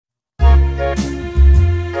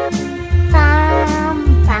Bum,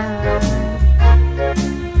 bum.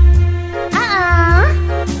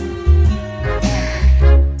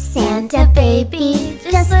 Santa baby,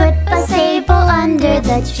 just slip a sable under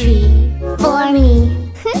the tree for me.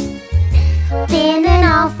 Been an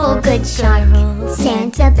awful good shark,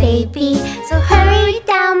 Santa baby, so hurry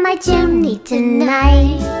down my chimney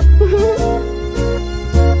tonight.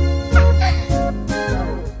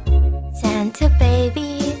 Santa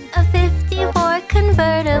baby, a 54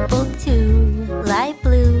 convertible to light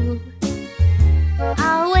blue.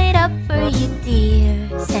 I'll wait up for you,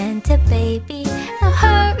 dear Santa baby, so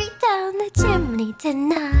hurry down the chimney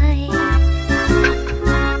tonight.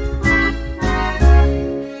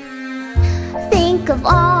 Think of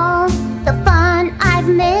all the fun I've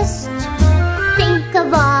missed. Think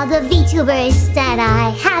of all the VTubers that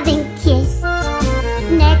I haven't kissed.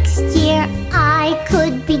 Next year I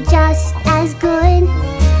could be just as good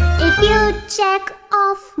if you check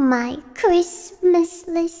off my Christmas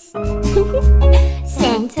list.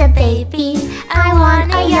 Santa baby, I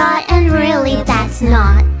want a yacht, and really that's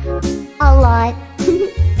not a lot.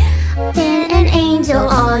 Been an angel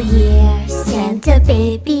all year, Santa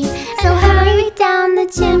baby, so hurry down the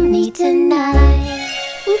chimney tonight.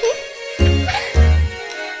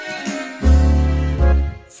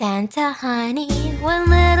 Santa honey, one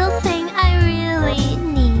little thing I really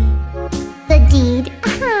need. The deed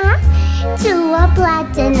to a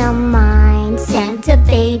platinum mine, Santa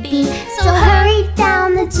baby, so hurry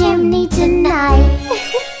down the chimney tonight.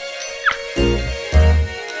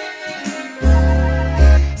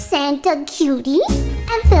 Santa cutie,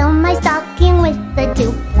 and fill my stocking with the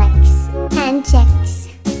duplex and checks.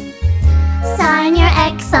 Sign your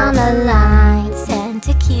X on the line,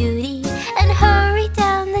 Santa cutie, and hurry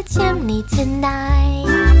down the chimney tonight.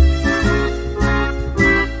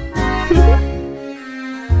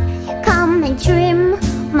 Come and trim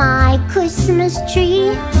my Christmas tree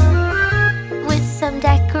with some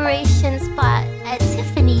decorations bought at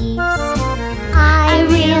Tiffany's. I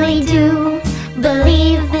really do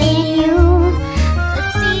believe in you.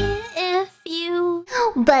 Let's see if you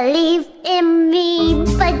believe in me.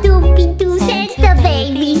 Ba-doopy-doo, Santa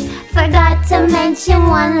baby, forgot to mention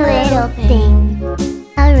one little thing.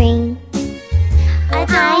 A ring.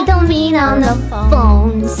 I don't mean on the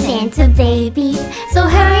phone, Santa baby, so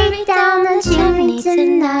hurry down the chimney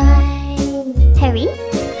tonight.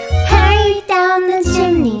 Hurry down the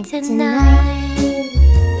chimney tonight.